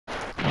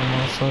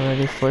also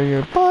ready for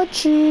your butt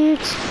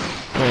cheeks.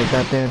 Wait,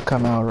 that didn't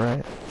come out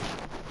right.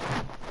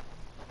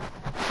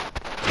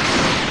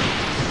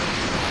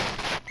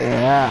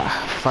 Yeah,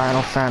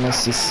 Final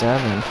Fantasy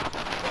 7.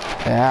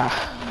 Yeah.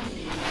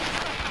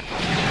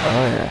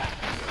 Oh yeah.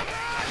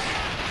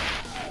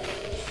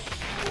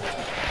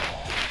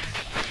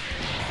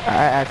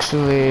 I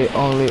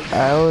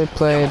only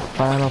played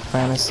Final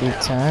Fantasy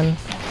 10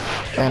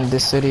 and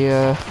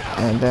Dissidia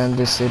and then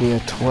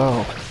Dissidia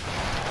 12.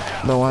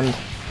 The one.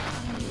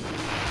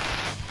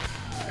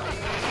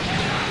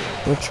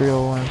 Which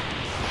real one?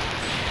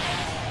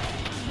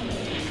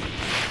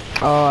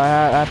 Oh,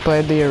 I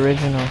played the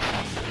original.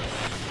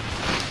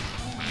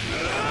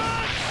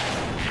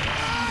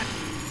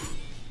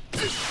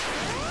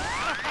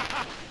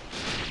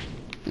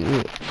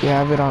 You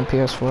have it on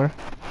PS4?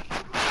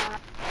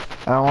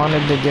 I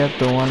wanted to get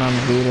the one on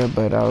Vita,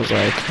 but I was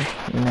like,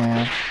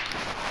 nah.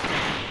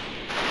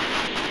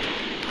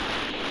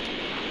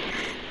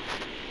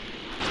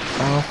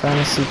 Final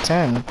Fantasy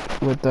 10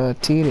 with the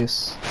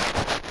Tidus.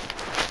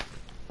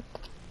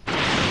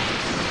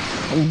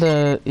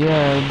 The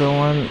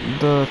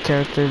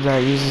character that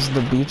uses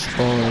the beach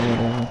ball or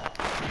whatever.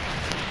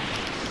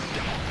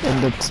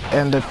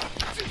 And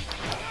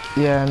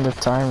the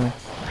timer.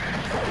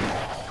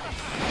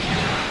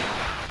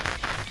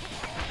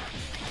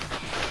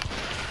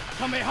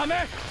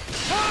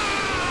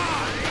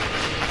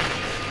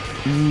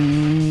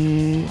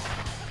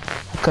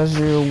 Because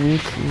you're a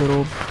weak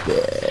little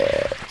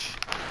bitch.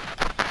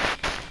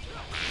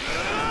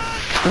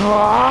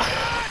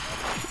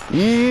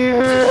 Yeah!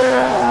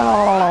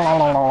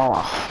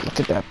 Look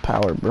at that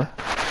power, bro.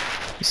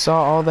 You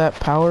saw all that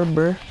power,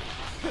 bro?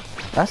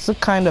 That's the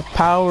kind of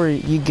power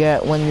you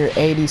get when you're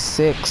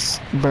 86,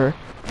 bro.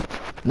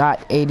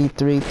 Not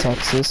 83,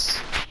 Texas.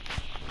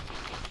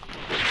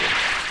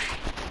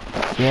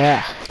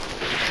 Yeah.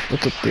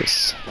 Look at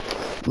this.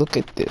 Look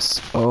at this.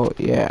 Oh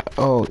yeah.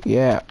 Oh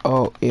yeah.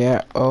 Oh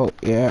yeah. Oh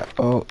yeah.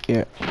 Oh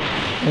yeah.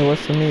 Hey, wait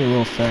for me, you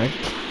little fag.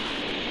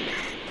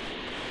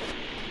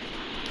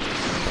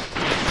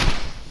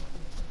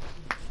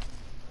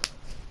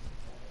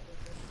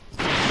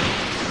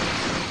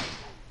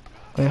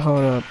 Wait,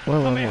 hold up. We're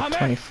level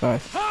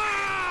 25.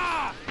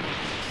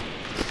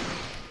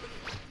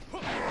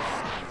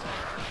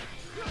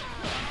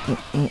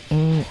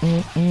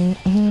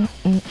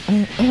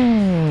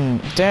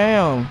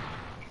 Damn.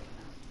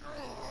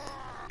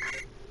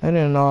 I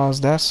didn't know I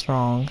was that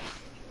strong.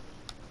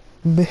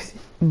 Well, that's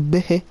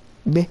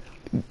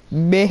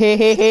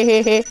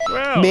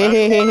quite an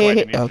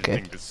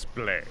interesting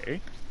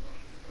display.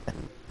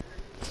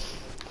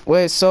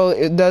 Wait,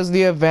 so does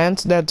the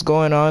event that's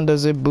going on,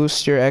 does it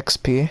boost your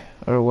XP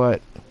or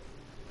what?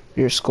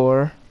 Your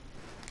score?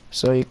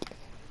 So you...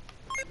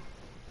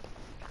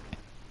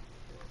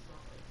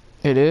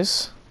 It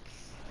is?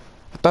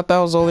 I thought that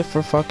was only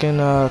for fucking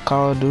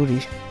Call of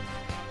Duty.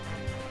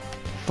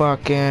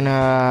 Fucking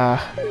yeah.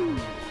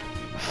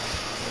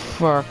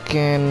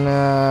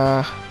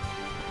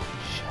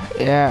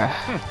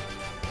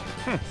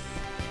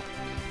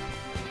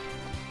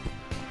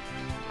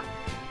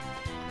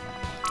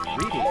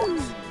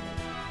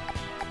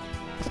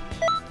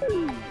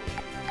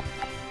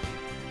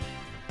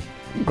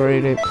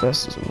 Grade 8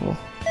 Festival.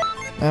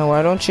 Man,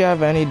 why don't you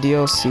have any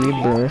DLC,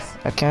 bro?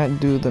 I can't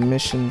do the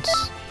missions.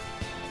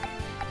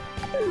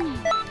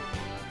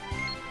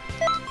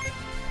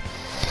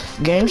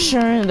 Game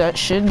sharing, that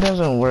shit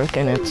doesn't work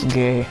and it's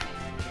gay.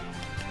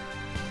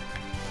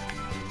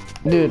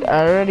 Dude,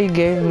 I already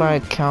gave my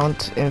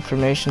account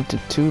information to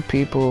 2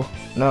 people.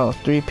 No,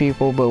 3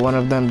 people, but one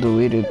of them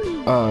deleted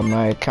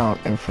my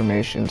account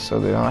information, so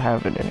they don't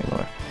have it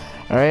anymore.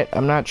 Alright,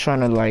 I'm not trying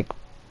to like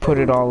put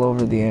it all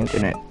over the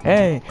internet.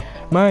 Hey,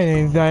 my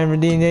name's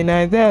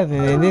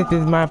DiamondDJ9000 and this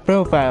is my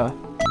profile.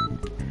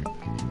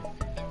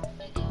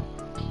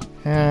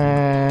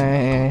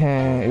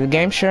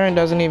 Game sharing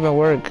doesn't even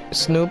work.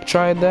 Snoop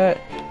tried that.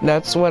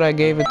 That's what I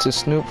gave it to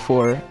Snoop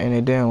for, and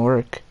it didn't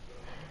work.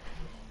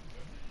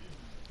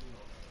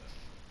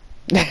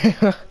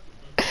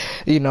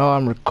 You know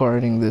I'm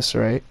recording this,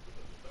 right?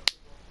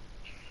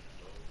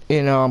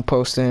 You know I'm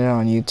posting it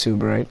on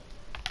YouTube, right?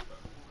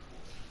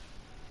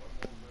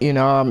 You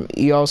know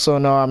you also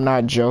know I'm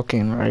not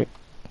joking, right?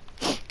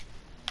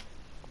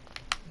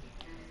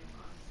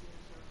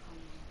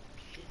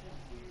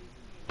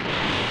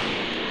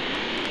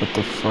 What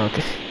the fuck?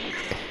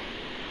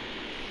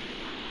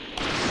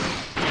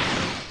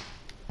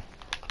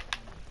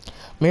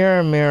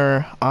 Mirror,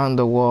 mirror on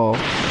the wall,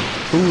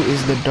 who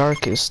is the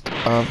darkest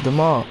of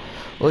them all?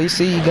 Well, you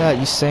see, you got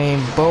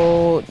Usain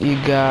Bolt, you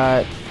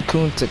got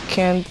Kunta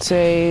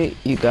Kinte,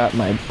 you got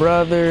my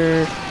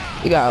brother,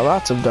 you got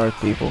lots of dark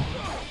people.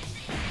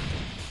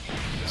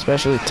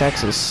 Especially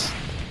Texas.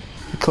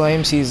 He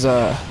claims he's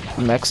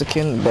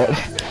Mexican, but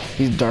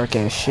he's dark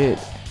as shit.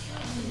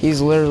 He's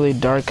literally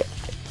dark.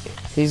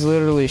 He's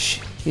literally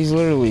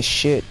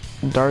shit.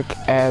 Dark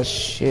as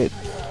shit.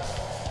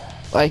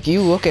 Like,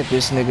 you look at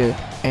this nigga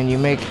and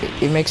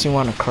it makes you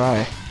want to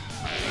cry.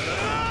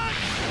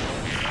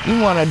 You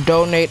want to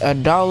donate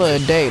 $1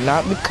 a day,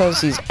 not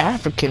because he's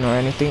African or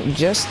anything,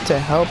 just to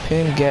help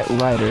him get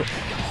lighter.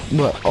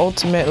 But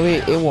ultimately,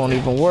 it won't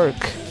even work.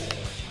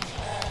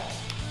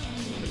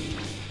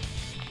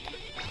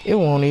 It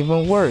won't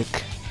even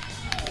work.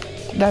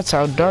 That's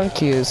how dark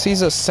he is.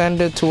 He's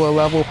ascended to a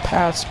level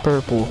past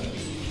purple.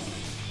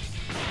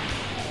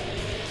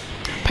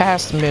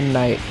 Past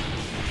midnight.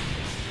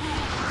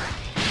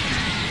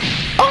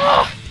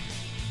 Ah!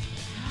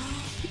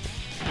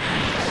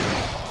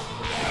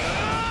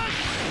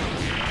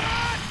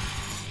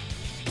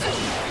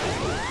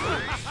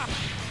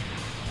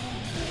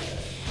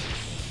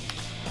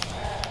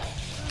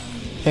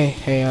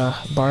 Hey,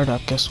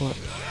 Bardock, guess what?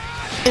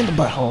 In the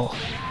butthole.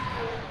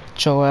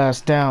 Get your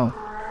ass down.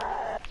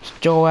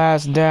 Get your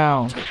ass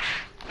down.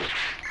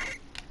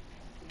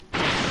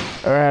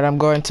 Alright, I'm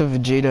going to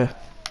Vegeta.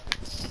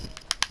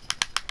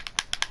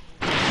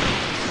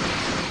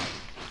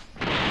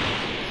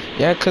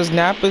 Yeah, cause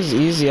Nappa's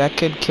easy. I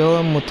could kill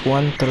him with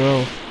one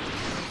throw.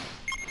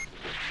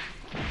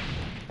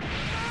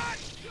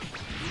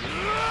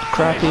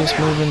 Crappiest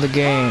move in the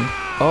game.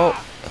 Oh.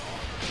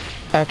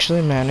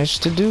 Actually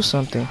managed to do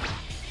something.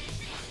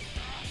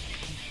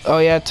 Oh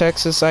yeah,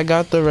 Texas, I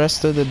got the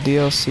rest of the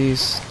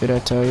DLCs. Did I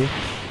tell you?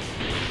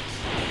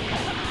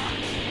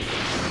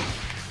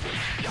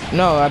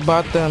 No, I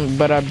bought them,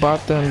 but I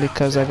bought them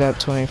because I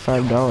got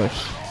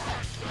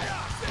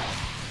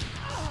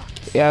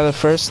 $25. Yeah, the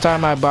first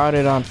time I bought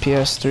it on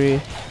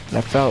PS3, and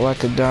I felt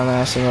like a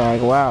dumbass, and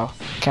like, wow,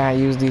 can't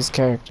use these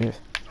characters.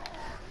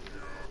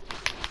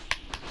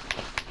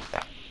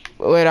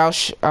 Wait,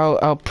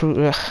 I'll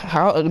prove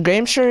how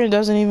game sharing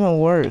doesn't even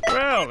work.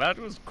 Well, that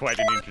was quite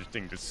an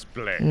interesting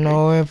display.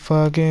 No, it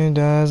fucking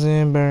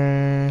doesn't,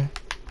 burn.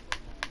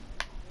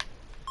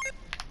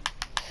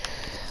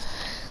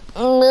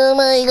 Oh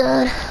my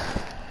god.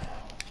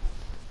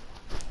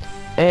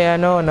 Hey, I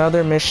know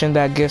another mission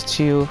that gets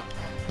you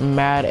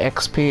mad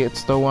XP.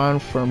 It's the one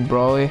from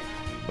Broly,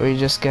 where you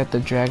just get the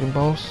Dragon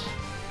Balls.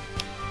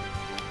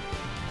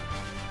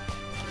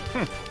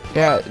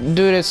 Yeah,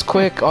 dude, it's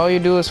quick. All you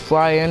do is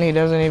fly in. He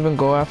doesn't even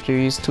go after you.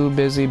 He's too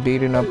busy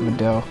beating up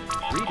Videl.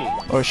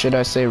 Or should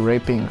I say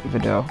raping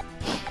Videl.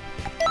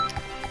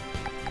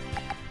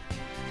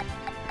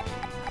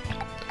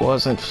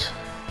 Wasn't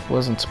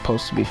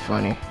supposed to be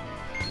funny.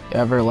 You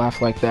ever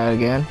laugh like that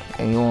again,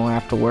 and you won't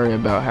have to worry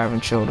about having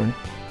children.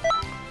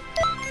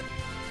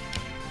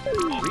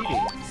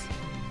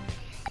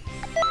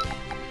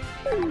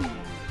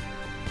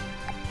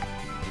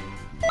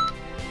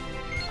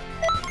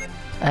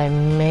 I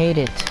made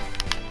it.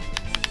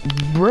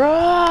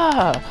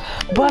 Bruh!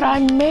 But I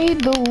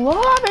made the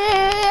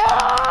lobby!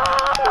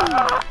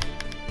 Ah!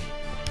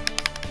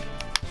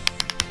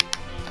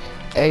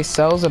 Hey,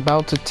 Cell's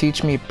about to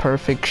teach me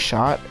perfect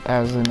shot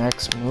as the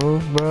next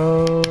move,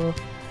 bro.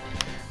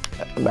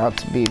 About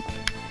to be...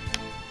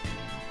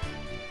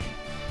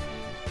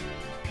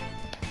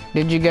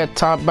 Did you get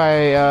taught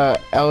by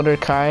Elder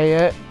Kai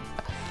yet?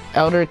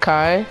 Elder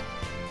Kai?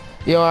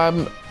 Yo,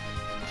 I'm...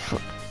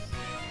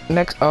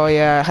 Next, oh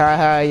yeah,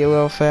 haha, you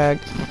little fag.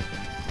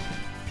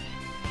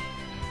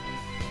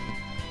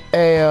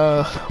 Hey,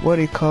 what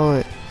do you call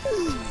it?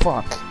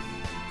 Fuck.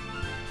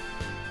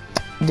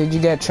 Did you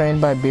get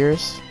trained by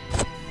Beers?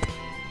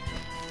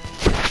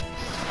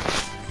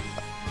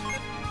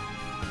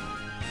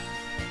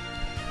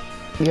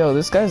 Yo,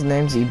 this guy's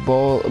name's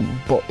Ebola.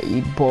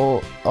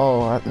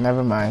 Oh,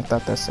 never mind. I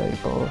thought that said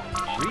Ebola.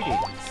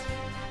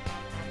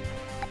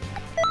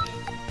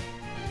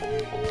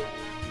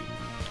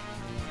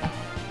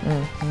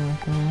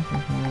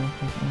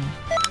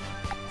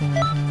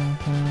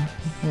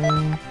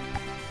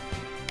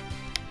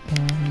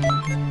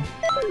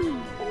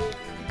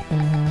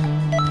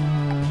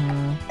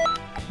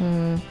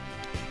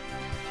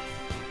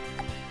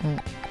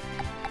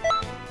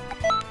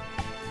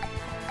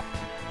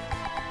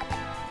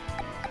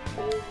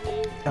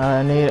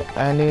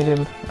 I need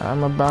him.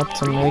 I'm about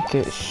to make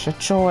it.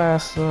 Shut your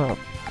ass up.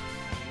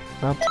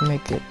 About to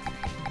make it.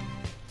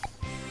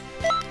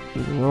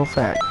 You real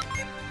fat.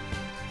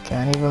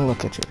 Can't even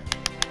look at you.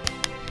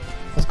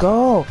 Let's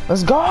go!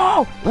 Let's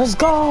go! Let's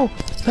go!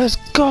 Let's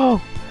go!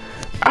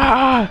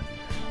 Ah!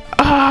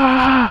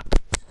 Ah!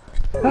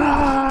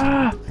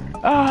 Ah!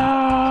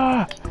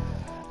 Ah!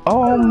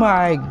 Oh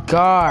my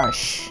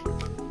gosh!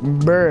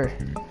 Brr.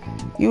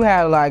 You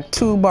had like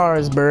 2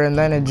 bars, brr, and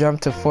then it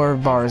jumped to 4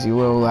 bars, you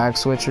little lag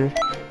switcher.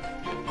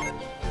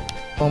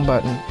 Home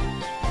button.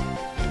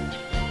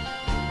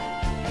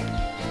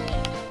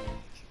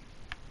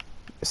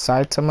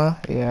 Saitama?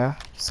 Yeah.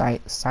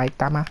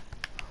 Saitama?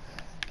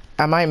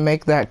 I might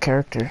make that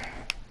character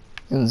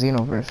in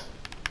Xenoverse.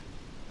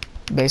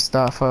 Based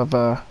off of,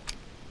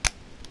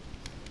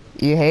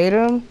 You hate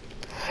him?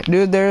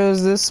 Dude, there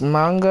was this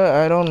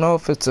manga, I don't know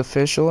if it's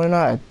official or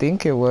not, I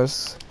think it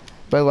was.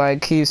 But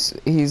like, he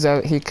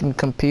can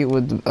compete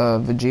with,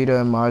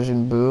 Vegeta and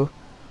Majin Buu.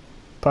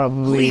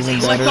 Probably even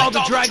better. Collect all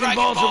the Dragon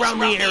Balls around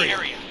the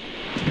area.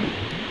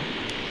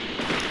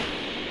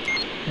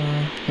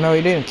 No,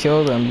 he didn't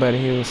kill them, but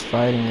he was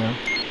fighting them.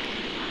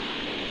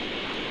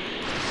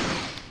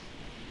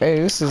 Hey,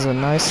 this is a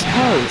nice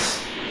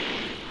house.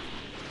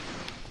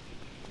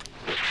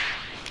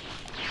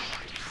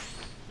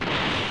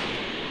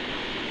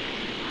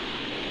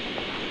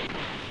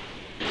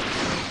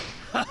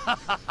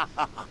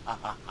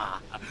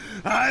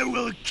 I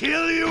will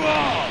kill you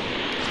all!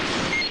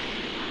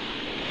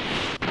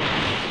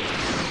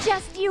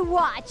 Just you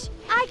watch.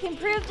 I can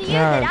prove to you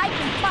that I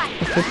can fight.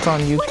 If it's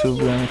on YouTube,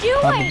 then it's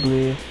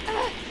doing?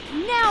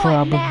 Now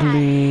I'm mad.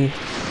 probably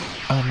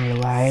So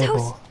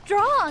unreliable.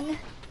 strong.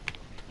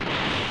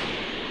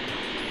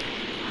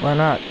 Why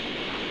not?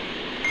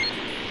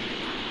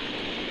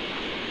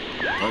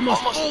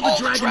 Almost all the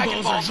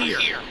Dragon Balls are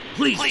here.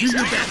 Please do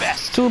your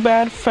best. Too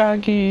bad,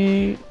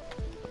 faggy.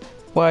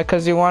 Why?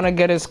 Cause you wanna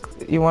get us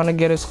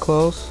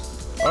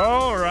close?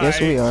 All right. Yes,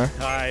 we are.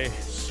 I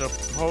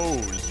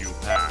suppose you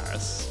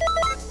pass.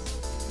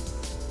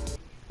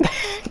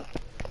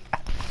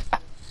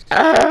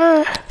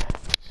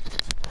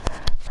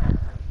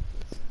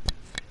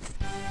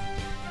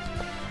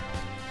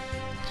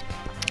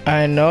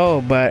 I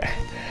know, but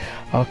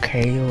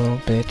okay, you little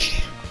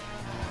bitch.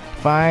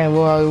 Fine,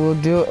 well, we'll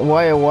do.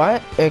 Wait,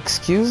 what?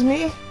 Excuse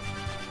me?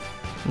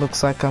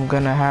 Looks like I'm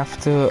gonna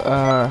have to,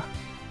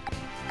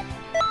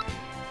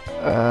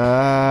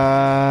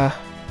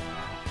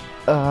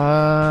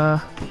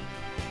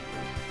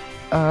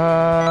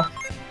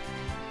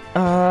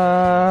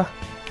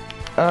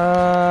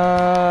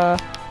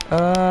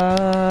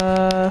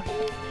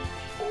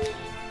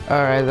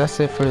 Alright, that's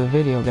it for the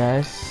video,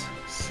 guys.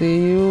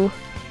 See you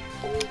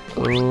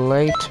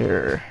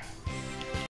later.